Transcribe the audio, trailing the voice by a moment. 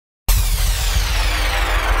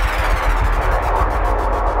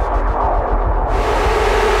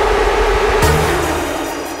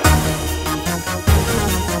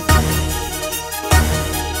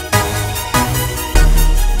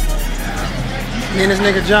Me and this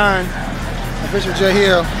nigga John, official J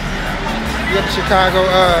Hill, we at the Chicago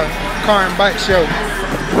car and bike show. You know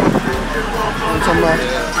what I'm talking about?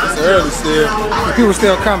 It's early still. The people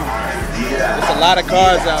still coming. There's a lot of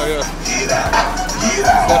cars out here.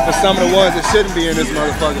 Except for some of the ones that shouldn't be in this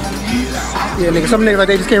motherfucker. Yeah, nigga, some niggas like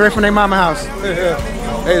they just came right from their mama house.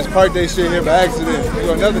 They just parked their shit here by accident. You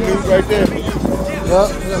got another news right there.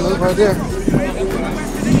 Yup, there's another right there.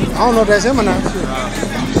 I don't know if that's him or not. Shit.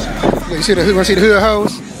 You see the hood? Wanna see the hood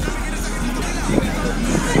hoes?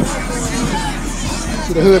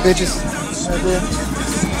 See the hood bitches right there.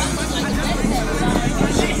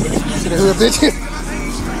 See the hood bitches?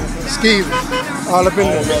 Skeevy. All up in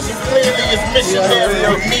there.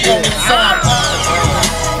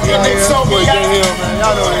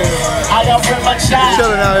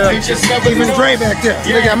 Chilling out here. Even Dre back there.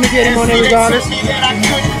 Look, I'm gonna get him on there regardless.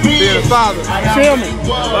 Being a father. Feel me?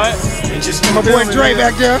 What? My boy Dre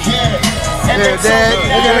back there. Yeah, Dad.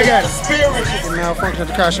 Look at it. Fucking malfunction at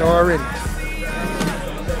the car show already.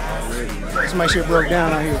 Somebody shit broke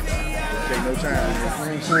down out here. Take no time. You know what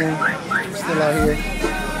I'm saying? Still out here.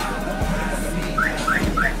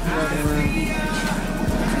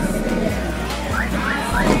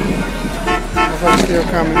 Motherfuckers still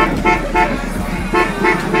coming.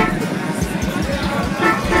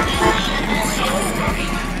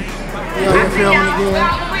 We out here filming again.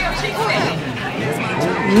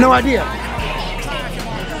 No idea.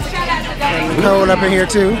 Cold up in here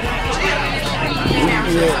too.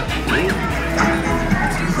 Yeah.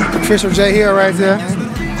 Official J Hill right there.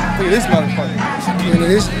 Look at this motherfucker. Yeah,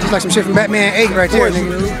 this is like some shit from Batman 8 right there,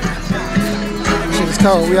 nigga. This shit is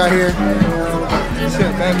cold. We out here.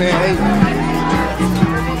 Shit, Batman 8.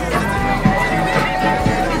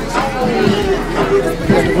 We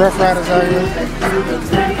got the Rough Riders out here.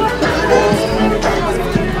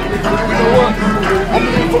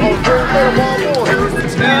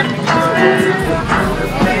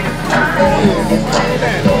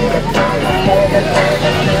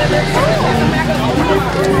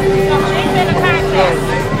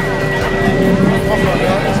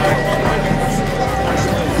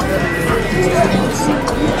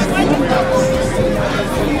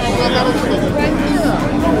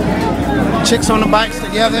 Chicks on the bikes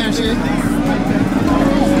together and shit.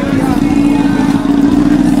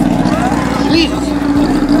 Jesus.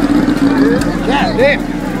 God damn.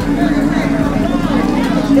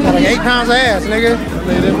 Got like 8 pounds of ass, nigga.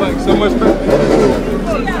 Made that like so much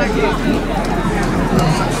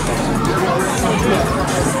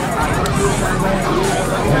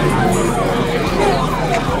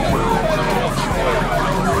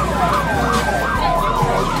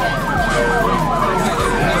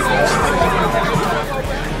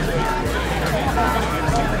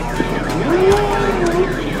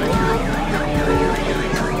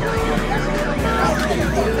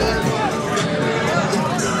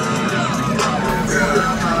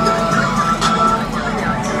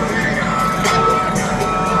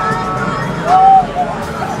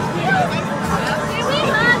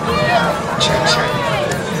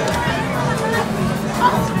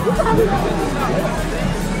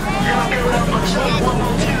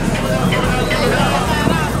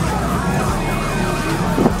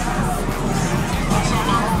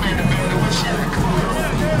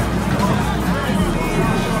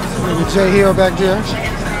J Hill back there.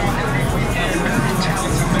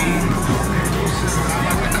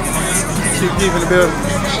 Chief Keef in the building.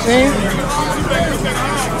 See?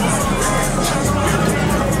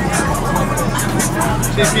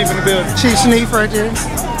 Chief Keef in the building. Chief Sneef right there.